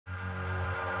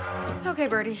Okay,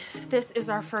 Birdie, this is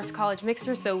our first college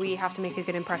mixer, so we have to make a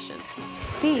good impression.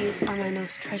 These are my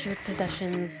most treasured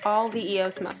possessions, all the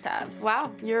EOS must-haves.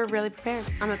 Wow, you're really prepared.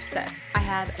 I'm obsessed. I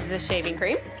have the shaving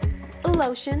cream,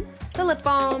 lotion, the lip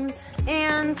balms,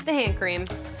 and the hand cream.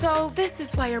 So this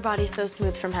is why your body's so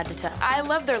smooth from head to toe. I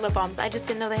love their lip balms. I just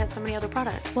didn't know they had so many other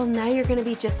products. Well, now you're gonna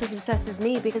be just as obsessed as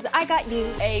me because I got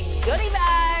you a goodie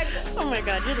bag. Oh my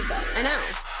God, you're the best. I know.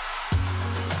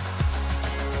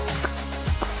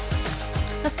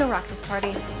 Let's go rock this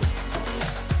party.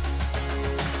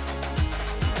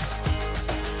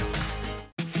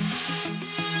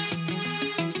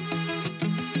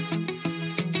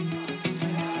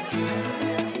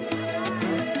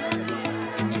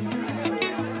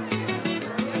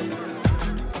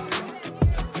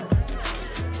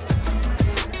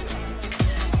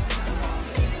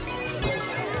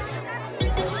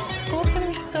 School's gonna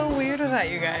be so weird without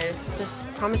you guys. Just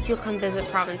promise you'll come visit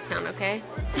Provincetown, okay?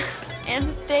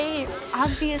 And stay,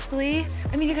 obviously.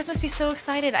 I mean, you guys must be so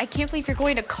excited. I can't believe you're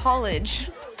going to college.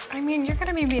 I mean, you're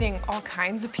gonna be meeting all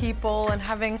kinds of people and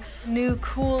having new,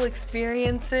 cool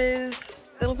experiences.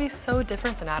 It'll be so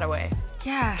different than Attaway.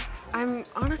 Yeah, I'm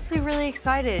honestly really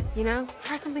excited, you know?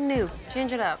 Try something new,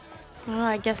 change it up. Well,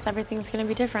 I guess everything's gonna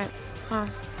be different, huh?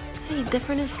 Hey,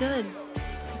 different is good.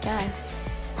 I guess.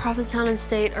 Provincetown and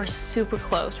State are super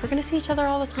close. We're gonna see each other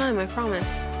all the time, I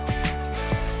promise.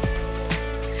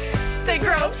 They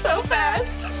grow up so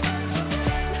fast.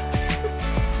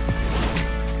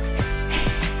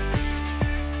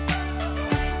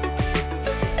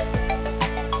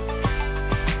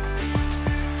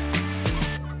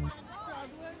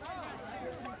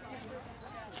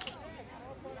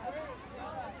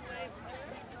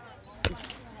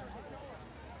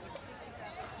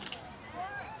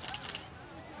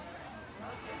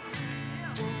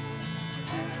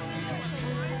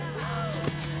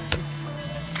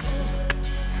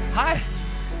 Hi.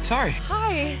 Sorry.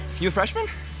 Hi. You a freshman?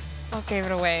 I'll give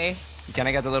it away. You kind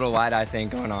of got the little wide-eye thing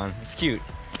going on. It's cute.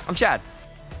 I'm Chad.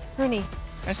 Rooney.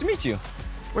 Nice to meet you.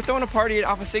 We're throwing a party at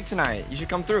Alpha Sig tonight. You should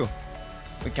come through.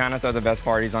 We kind of throw the best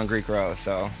parties on Greek Row,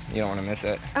 so you don't want to miss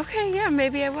it. Okay, yeah,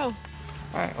 maybe I will. All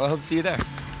right, well, I hope to see you there.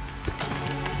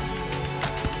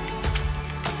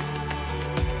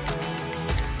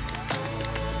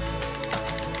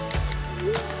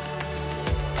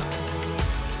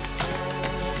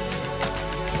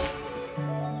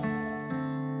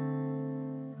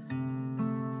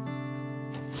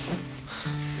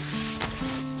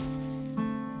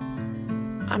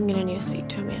 I'm gonna need to speak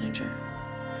to a manager.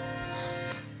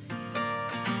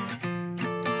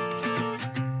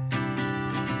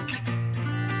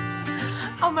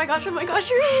 Oh my gosh, you're here!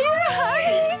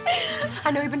 Hi!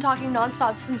 I know you've been talking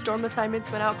nonstop since dorm assignments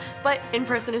went out, but in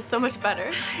person is so much better.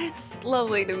 It's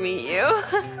lovely to meet you.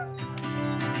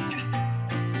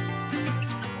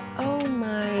 Oh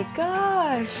my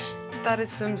gosh. That is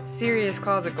some serious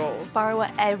closet goals. Borrow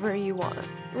whatever you want.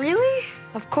 Really?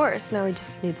 Of course, now we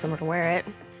just need someone to wear it.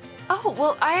 Oh,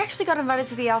 well, I actually got invited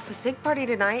to the Alpha Sig party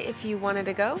tonight if you wanted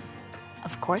to go.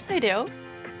 Of course I do.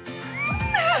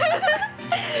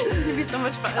 This is gonna be so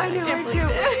much fun. I know, can't I believe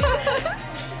it.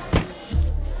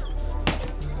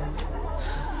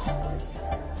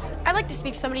 I'd like to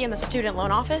speak to somebody in the student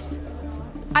loan office.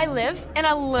 I live in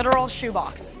a literal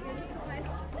shoebox.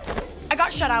 I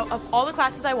got shut out of all the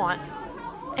classes I want,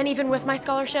 and even with my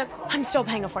scholarship, I'm still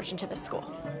paying a fortune to this school.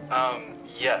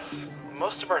 Yes.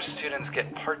 Most of our students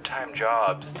get part-time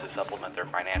jobs to supplement their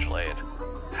financial aid.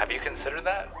 Have you considered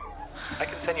that? I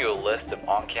can send you a list of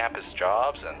on-campus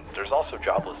jobs, and there's also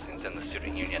job listings in the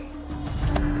student union.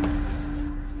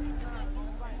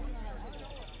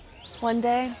 One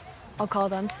day, I'll call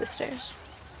them sisters.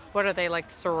 What are they, like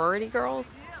sorority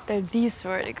girls? They're these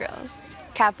sorority girls.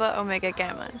 Kappa Omega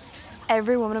Gammas.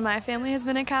 Every woman in my family has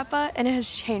been a Kappa, and it has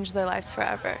changed their lives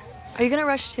forever. Are you gonna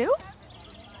rush too?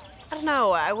 I don't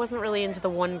know. I wasn't really into the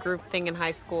one group thing in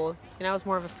high school. You know, I was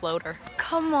more of a floater.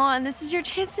 Come on, this is your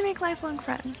chance to make lifelong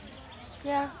friends.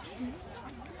 Yeah.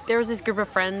 There was this group of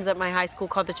friends at my high school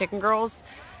called the Chicken Girls.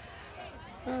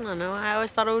 I don't know. I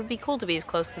always thought it would be cool to be as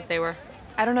close as they were.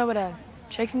 I don't know what a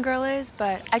chicken girl is,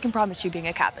 but I can promise you being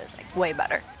a Kappa is like way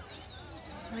better.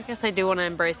 I guess I do want to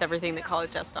embrace everything that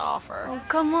college has to offer. Oh,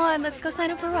 come on, let's go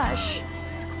sign up for Rush.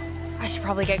 I should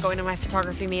probably get going to my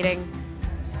photography meeting.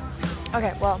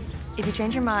 Okay, well, if you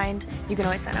change your mind, you can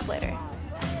always sign up later.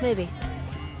 Maybe.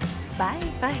 Bye.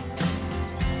 Bye.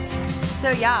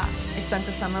 So yeah, I spent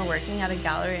the summer working at a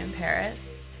gallery in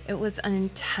Paris. It was an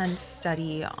intense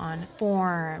study on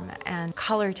form and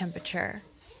color temperature.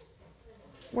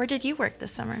 Where did you work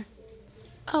this summer?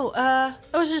 Oh,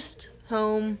 I was just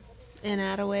home in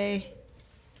Attaway.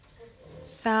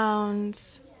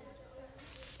 sounds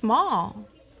small.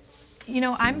 You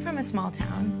know, I'm from a small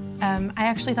town. I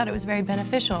actually thought it was very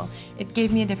beneficial. It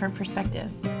gave me a different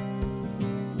perspective.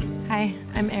 Hi,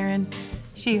 I'm Erin.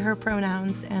 She, her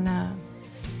pronouns, and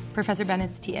Professor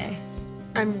Bennett's TA.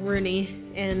 I'm Rooney,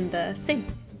 and same.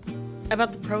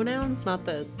 About the pronouns, not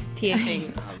the TA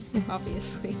thing,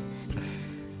 obviously.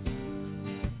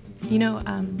 You know,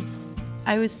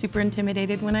 I was super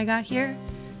intimidated when I got here,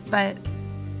 but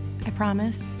I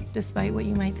promise, despite what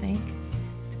you might think,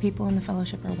 the people in the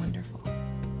fellowship are wonderful.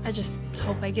 I just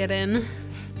hope I get in.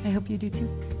 I hope you do too.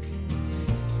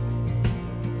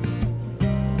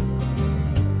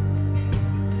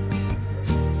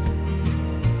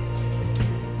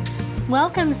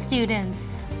 Welcome,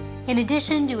 students. In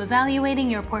addition to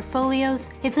evaluating your portfolios,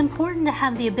 it's important to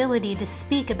have the ability to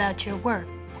speak about your work.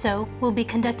 So, we'll be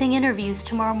conducting interviews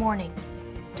tomorrow morning.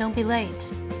 Don't be late.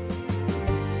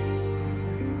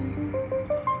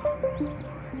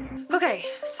 Okay,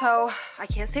 so I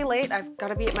can't stay late. I've got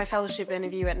to be at my fellowship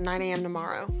interview at 9 a.m.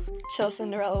 tomorrow. Chill,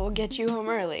 Cinderella will get you home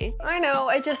early. I know,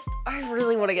 I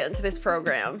really want to get into this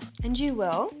program. And you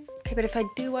will? Okay, but if I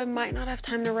do, I might not have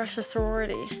time to rush the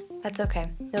sorority. That's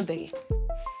okay, no biggie.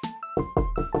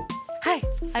 Hi,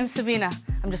 I'm Sabina.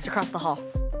 I'm just across the hall.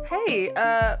 Hey,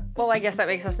 well, I guess that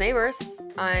makes us neighbors.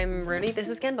 I'm Rooney, this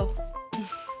is Kendall.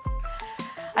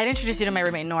 I'd introduce you to my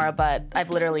roommate, Nora, but I've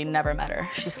literally never met her.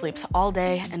 She sleeps all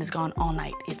day and is gone all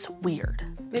night. It's weird.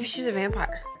 Maybe she's a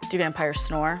vampire. Do vampires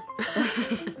snore?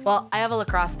 Well, I have a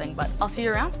lacrosse thing, but I'll see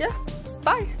you around. Yeah,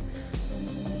 bye.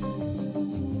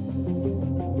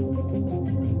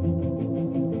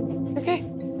 Okay,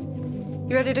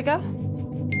 you ready to go?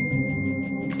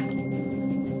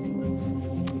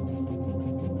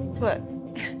 What?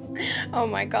 Oh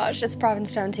my gosh, it's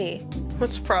Provincetown tea.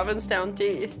 What's Provincetown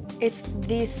tea? It's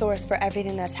the source for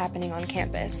everything that's happening on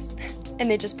campus. And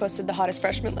they just posted the hottest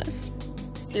freshman list.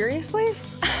 Seriously?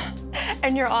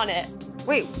 And you're on it.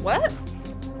 Wait, what?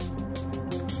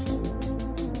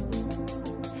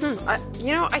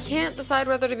 You know, I can't decide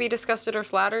whether to be disgusted or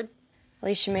flattered. At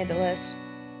least you made the list.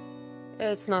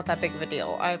 It's not that big of a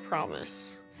deal, I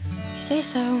promise. You say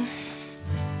so.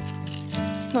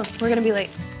 Come on, we're gonna be late.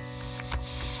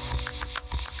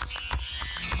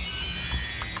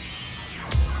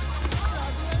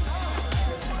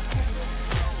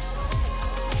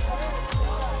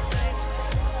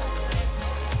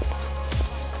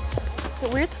 Is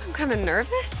it weird that I'm kind of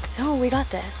nervous? No, we got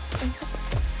this.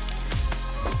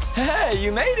 Hey,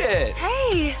 you made it!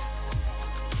 Hey!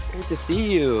 Great to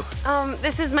see you.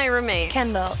 This is my roommate.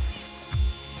 Kendall.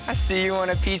 I see you on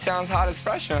a P-Town's hottest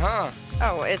freshman, huh?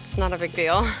 Oh, it's not a big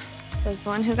deal. Says the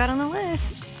one who got on the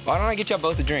list. Why don't I get y'all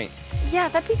both a drink? Yeah,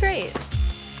 that'd be great.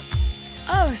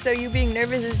 Oh, so you being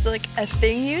nervous is like a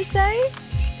thing you say?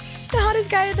 The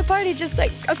hottest guy at the party just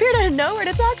like appeared out of nowhere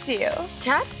to talk to you.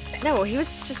 Chad? No, he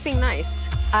was just being nice.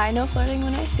 I know flirting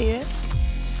when I see it.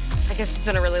 I guess it's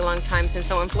been a really long time since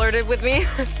someone flirted with me.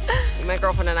 My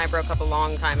girlfriend and I broke up a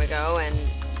long time ago, and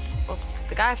well,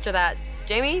 the guy after that,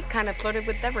 Jamie, kind of flirted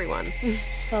with everyone.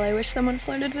 Well, I wish someone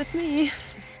flirted with me.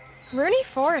 Rooney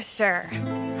Forrester.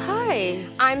 Hi.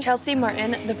 I'm Chelsea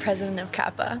Martin, the president of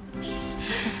Kappa.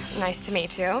 Nice to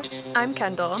meet you. I'm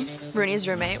Kendall, Rooney's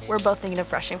roommate. We're both thinking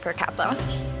of rushing for Kappa.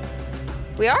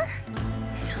 We are?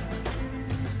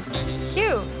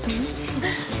 Cute.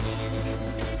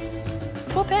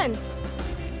 Cool pen.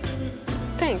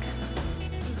 Thanks.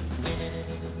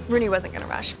 Rooney wasn't gonna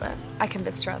rush, but I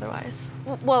convinced her otherwise.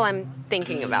 Well, I'm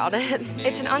thinking about it.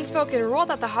 It's an unspoken rule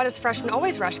that the hottest freshmen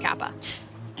always rush Kappa.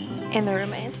 And the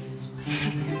roommates.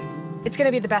 It's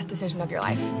gonna be the best decision of your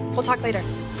life. We'll talk later.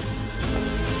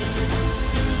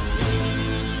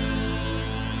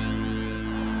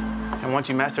 And once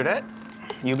you master that,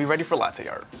 you'll be ready for latte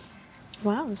art.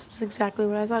 Wow, this is exactly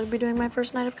what I thought I'd be doing my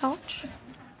first night of college.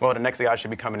 Well, the next guy should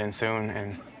be coming in soon,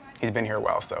 and he's been here a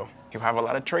while, so he'll have a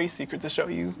lot of trade secrets to show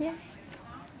you. Yay.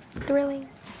 Thrilling.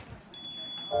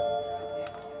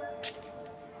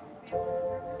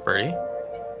 Birdie?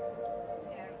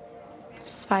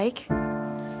 Spike,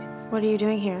 what are you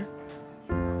doing here?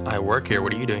 I work here.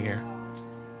 What are you doing here?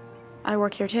 I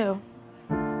work here too.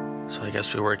 So I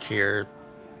guess we work here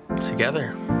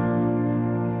together.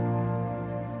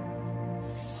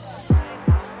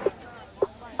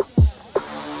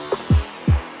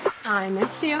 I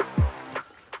missed you.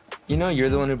 You know, you're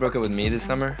the one who broke up with me this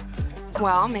summer.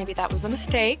 Well, maybe that was a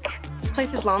mistake. This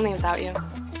place is lonely without you.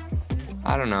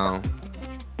 I don't know.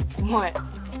 What?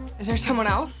 Is there someone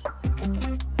else?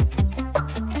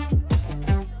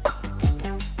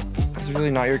 It's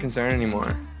really not your concern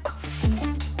anymore.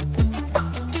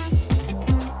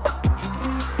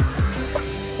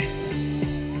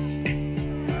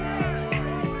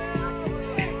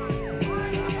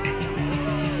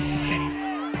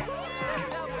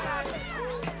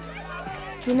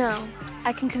 You know,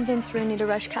 I can convince Rooney to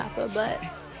rush Kappa, but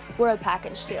we're a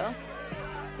package deal.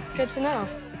 Good to know.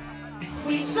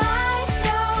 We fly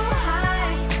so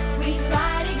high, we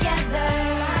fly together.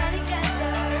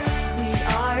 We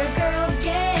are a girl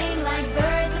gang like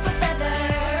birds of a feather.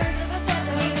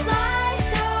 We fly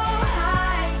so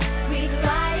high, we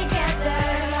fly together.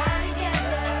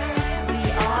 We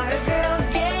are a girl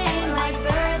gang like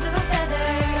birds of a feather.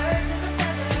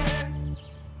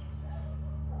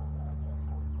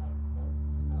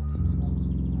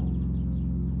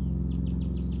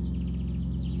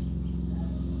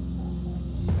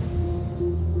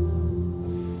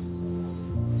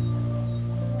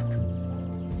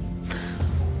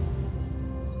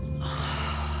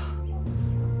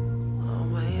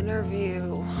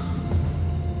 Interview.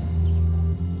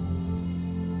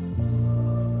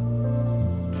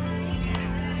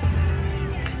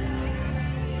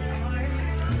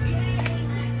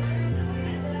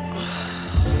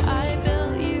 I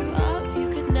built you up, you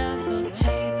could never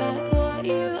pay back what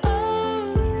you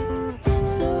owe.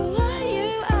 So why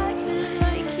you acting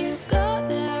like you got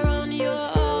there on your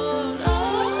own? Oh,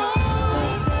 we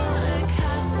built a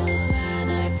castle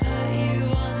and I put you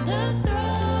on the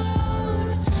throne.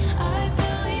 I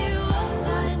built you up,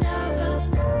 I never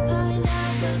thought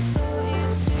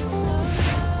you'd stoop so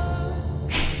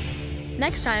low.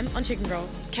 Next time on Chicken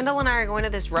Girls. Kendall and I are going to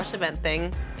this Rush event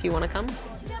thing. If you want to come.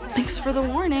 Thanks for the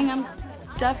warning. I'm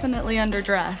definitely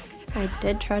underdressed. I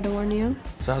did try to warn you.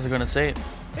 So how's it going to say?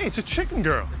 Hey, it's a chicken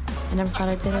girl. I never thought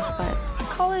I'd say this, but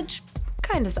college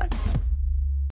kinda sucks.